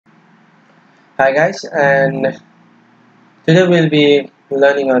Hi guys, and today we'll be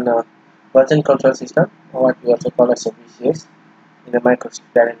learning on a version control system, or what we also call as a VCS in the Microsoft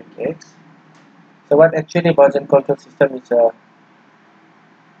Dynamics AX. So what actually version control system is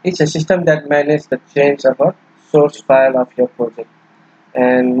it's a system that manages the change of a source file of your project,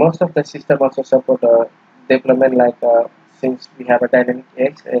 and most of the system also support development since we have a Dynamics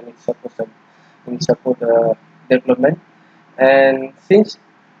AX and it support development, and since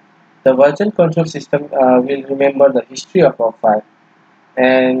the version control system will remember the history of our file.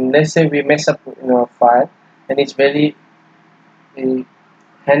 And let's say we mess up in our file, and it's very uh,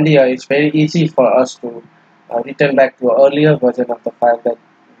 handy, or it's very easy for us to return back to an earlier version of the file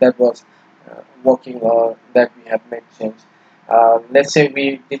that was working, or that we have made change. Let's say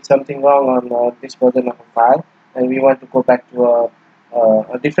we did something wrong on this version of a file, and we want to go back to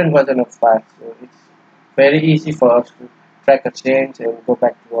a different version of file. So it's very easy for us to track a change and go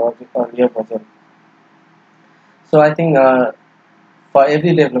back to our earlier version. So I think for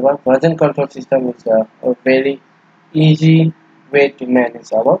every developer, version control system is a very easy way to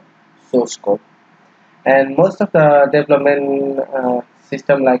manage our source code. And most of the development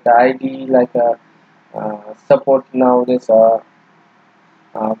system like IDE, support nowadays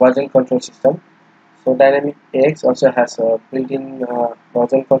version control system. So Dynamics AX also has a built-in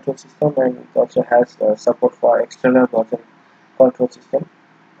version control system, and it also has support for external version control system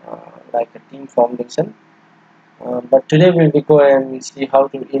like a Team Foundation. But today we will go and see how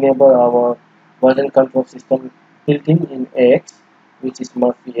to enable our version control system built in AX, which is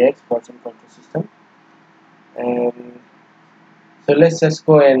Murphy AX version control system. And so let's just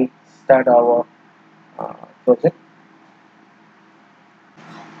go and start our project.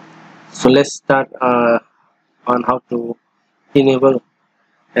 So let's start on how to enable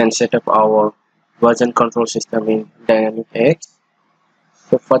and set up our version control system in Dynamics AX.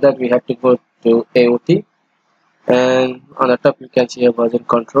 So for that we have to go to AOT, and on the top you can see a version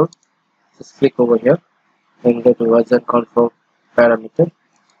control. Just click over here and go to version control parameter,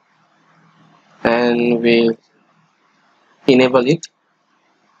 and we'll enable it.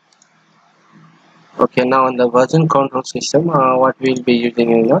 Okay, now on the version control system, what we'll be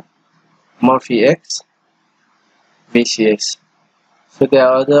using is the Murphy X VCS. So there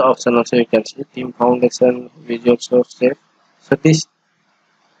are other options also, you can see Team Foundation, Visual Source Safe. So these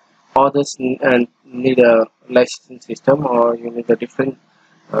others need a licensing system, or you need a different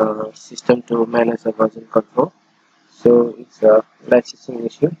system to manage the version control. So it's a licensing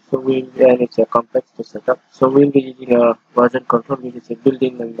issue. So and it's a complex to set up. So we'll be using a version control which is a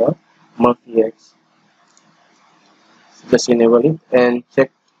built-in in the Murphy X. Just enable it and check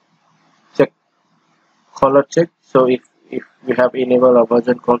color check. So if you have enabled a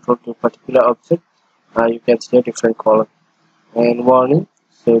version control to particular object, you can see a different color. And warning,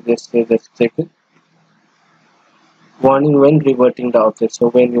 so just check it. Warning when reverting the object. So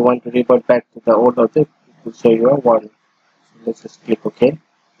when you want to revert back to the old object, it will show you a warning. So let's just click OK.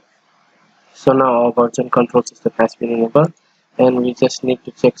 So now our version control system has been enabled, and we just need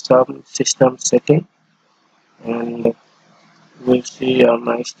to check some system setting, and we'll see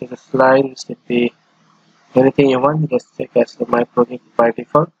my status line should be anything you want. Just check as my project by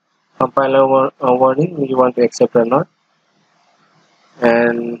default. Compiler warning, you want to accept or not,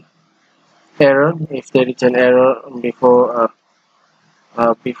 and error, if there is an error before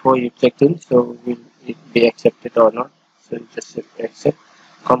you checked in, so will it be accepted or not. So you just accept.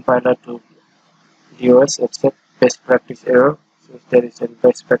 Compiler to DOS, accept. Best practice error, so if there is a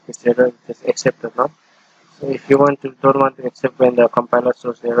best practice error, just accept or not. So if you don't want to accept when the compiler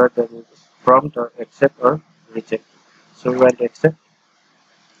shows error, then you just prompt or accept or reject. So we want to accept.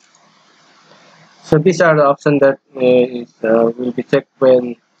 So these are the options that will be checked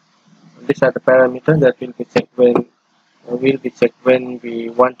when, these are the parameters that will be checked when we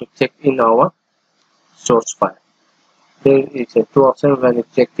want to check in our source file. There is a two options, one is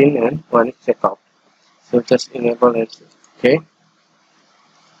checked in and one is check out. So just enable it. Okay.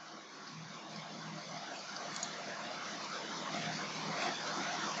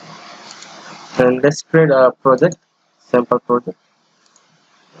 And let's create a project, sample project,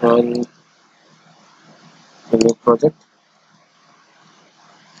 and a new project.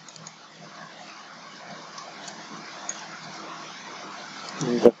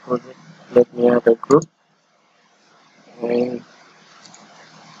 In the project, let me add a group, and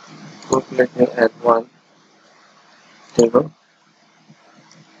group, let me add one table,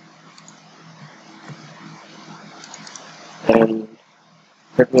 and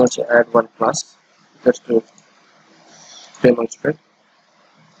let me also add one class just to demonstrate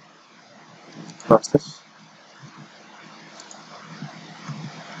classes.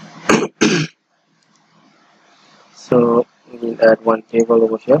 So we'll add one table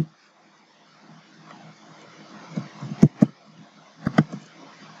over here.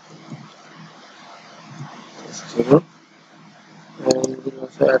 This table, and we'll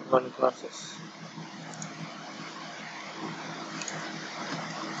also add one classes.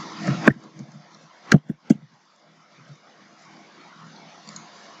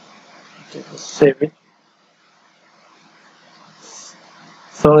 Okay, let's save it.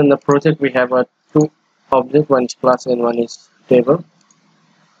 So in the project we have two objects, one is class and one is table.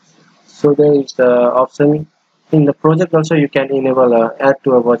 So there is the option in the project also. You can enable add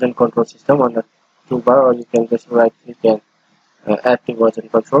to a version control system on the toolbar, or you can just right click and add to version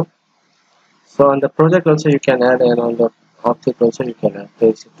control. So on the project also you can add, and on the object also you can add. There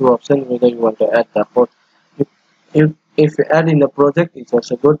is two options whether you want to add the whole. If you add in the project, it's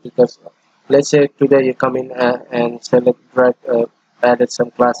also good, because let's say today you come in and select drag added some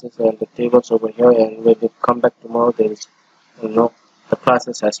classes and the tables over here, and when you come back tomorrow there is the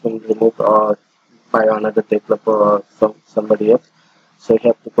classes has been removed or by another developer or somebody else, so you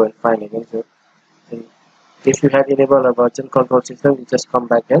have to go and find again. So if you had enabled a version control system, you just come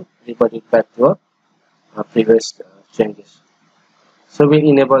back and revert it back to our previous changes. So we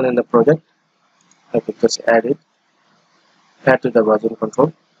enable in the project. I could just add to the version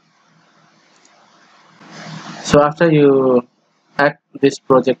control. So after you add this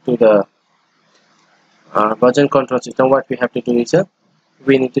project to the version control system, what we have to do is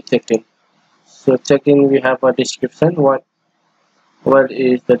we need to check in. So check in, we have a description. What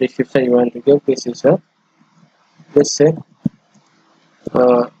is the description you want to give? This is let's say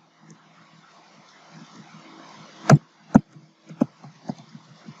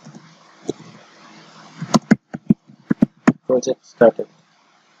project started.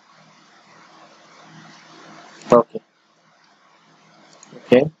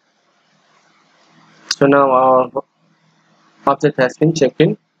 Okay. So now our object has been checked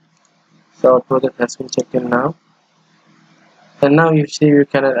in. So our project has been checked in now. And now you see you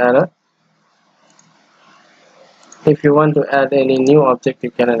cannot add if you want to add any new object,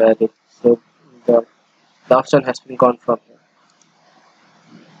 you cannot add it. So the option has been gone from here.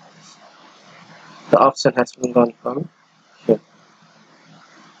 The option has been gone from here.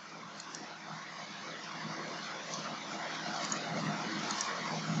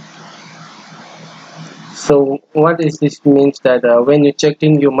 So what is this means that when you checked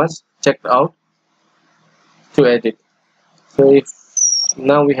in, you must check out to edit. So if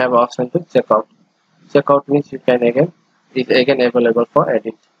now we have option to check out. Check out means you can again is again available for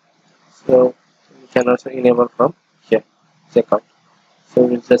edit. So you can also enable from here, check out. So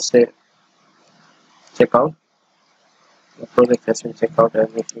we'll just say check out. The project has been checked out,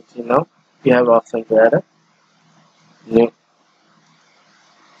 and if you see now you have option to add a new.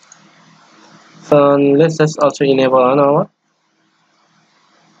 So let's just also enable on our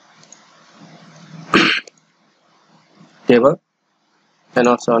table and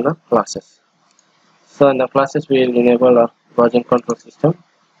also on the classes. So in the classes we will enable a version control system.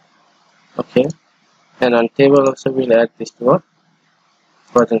 Okay, and on table also we'll add this to our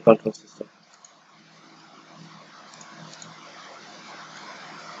version control system.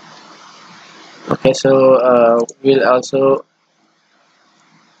 Okay, so we'll also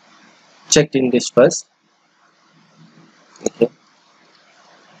check in this first. Okay,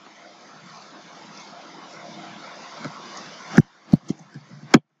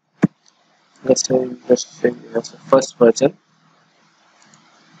 let's say just say that's the first version.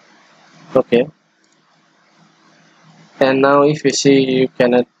 Okay, and now if you see you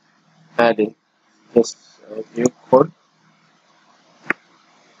cannot add in this view code.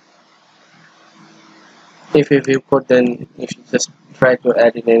 If you view code, then if you just try to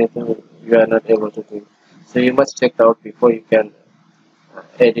add in anything, you are not able to do it. So you must check out before you can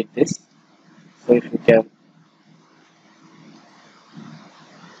edit this. So if you can,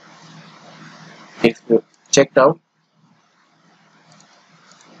 if you checked out,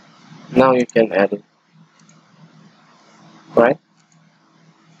 now you can add it, right?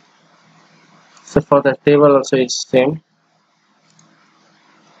 So for the table also it's same,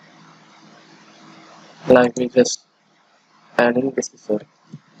 like we just adding this is a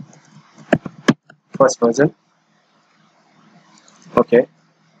first version. Okay,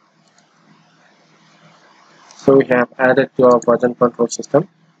 so we have added to our version control system,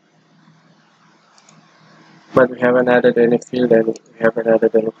 but we haven't added any field and we haven't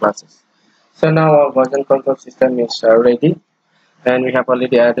added any classes. So now our version control system is ready, and we have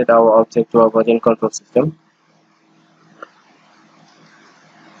already added our object to our version control system.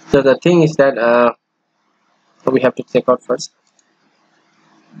 So the thing is that we have to check out first.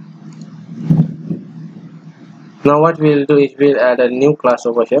 Now what we'll do is we'll add a new class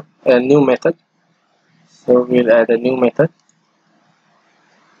over here, a new method. So we'll add a new method.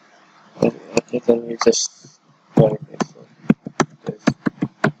 Okay, then we just this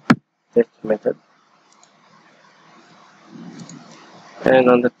text method, and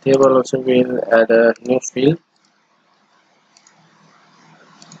on the table also we'll add a new field,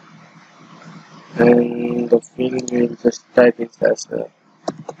 and the field we'll just type it as a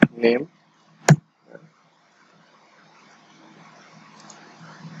name.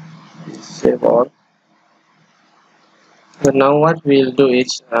 Save all. So now what we'll do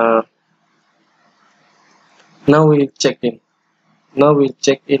is now we'll check in. Now we'll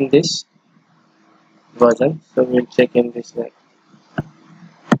check in this version. So we'll check in this like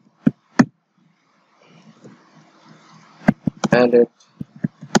added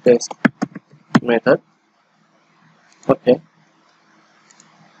test method. Okay,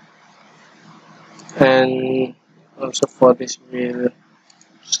 and also for this we'll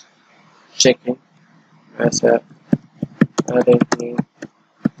check in as a added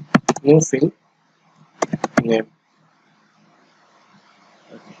new field name.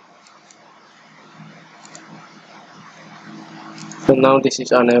 So now this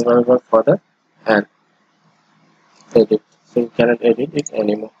is unavailable for the add edit, so you cannot edit it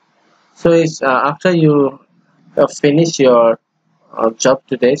anymore. So it's after you finish your job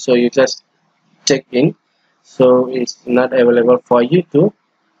today, so you just check in, so it's not available for you to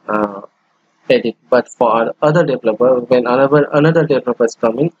uh, edit, but for other developer, when another developer is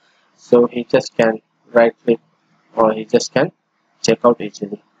coming, so he just can right click or he just can check out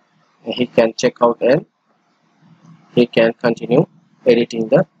easily. He can check out and he can continue editing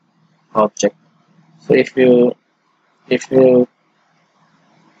the object. So if you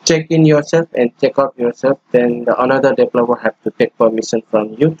check in yourself and check out yourself, then the another developer have to take permission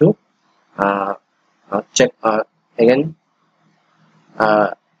from you to uh, check again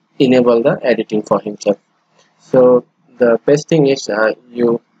enable the editing for himself. So the best thing is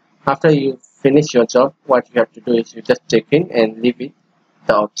you after you finish your job, what you have to do is you just check in and leave it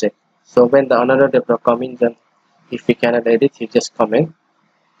the object. So when the another developer come in, then if he cannot edit, he just come and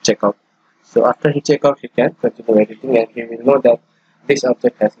check out. So after he check out, he can continue editing, and he will know that this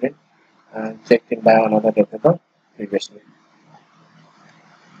object has been checked in by another developer previously.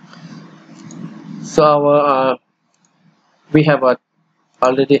 So our we have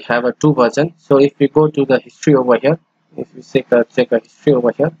already have a two version. So if we go to the history over here, if we check a history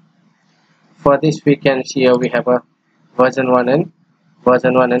over here, for this we can see we have a version 1 and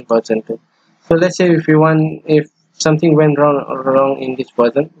version 2. So let's say if we want, if something went wrong in this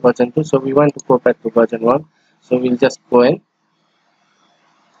version 2, so we want to go back to version 1, so we'll just go and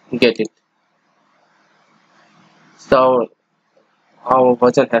get it. So our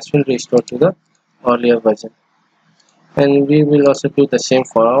version has been restored to the earlier version, and we will also do the same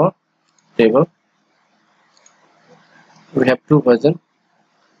for our table. We have two versions,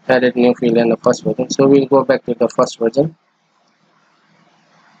 added new field and the first version, so we'll go back to the first version.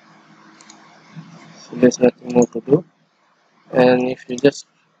 So there's nothing more to do, and if you just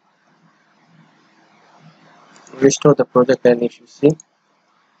restore the project, and if you see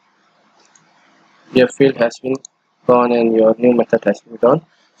your field has been gone and your new method has been gone,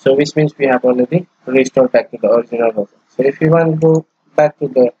 so which means we have already restored back to the original version. So if you want to go back to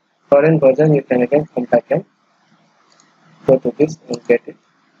the current version, you can again come back and go to this and get it,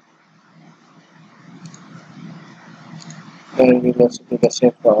 and we'll also do the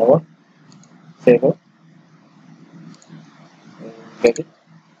same for our table and get it.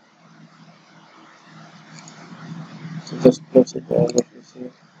 So just close it, and if you see,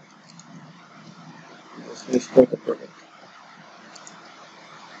 just restore the project.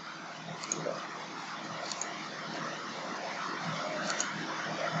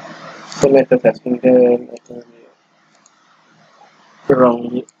 So method has been there, and I think we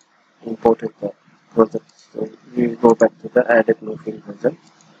wrongly imported the project. So we will go back to the added new field version,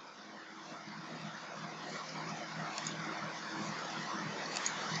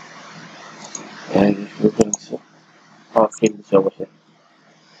 and you can see our field is over here.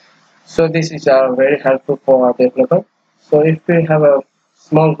 So this is very helpful for our developer. So if we have a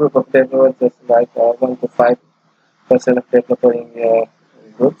small group of developers, just like 1 to 5% of developer in your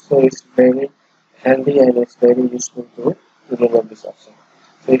group, so it's very handy and it's very useful to enable this option.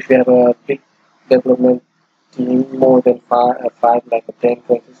 So if you have a big development team, more than five like a 10,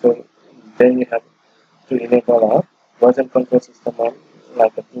 20, so then you have to enable a version control system on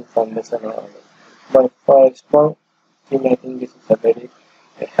like a team foundation or other. But for a small team, I think this is a very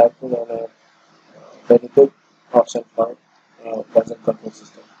helpful and a very good option for version control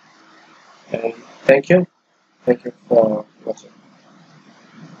system. And thank you. Thank you for watching.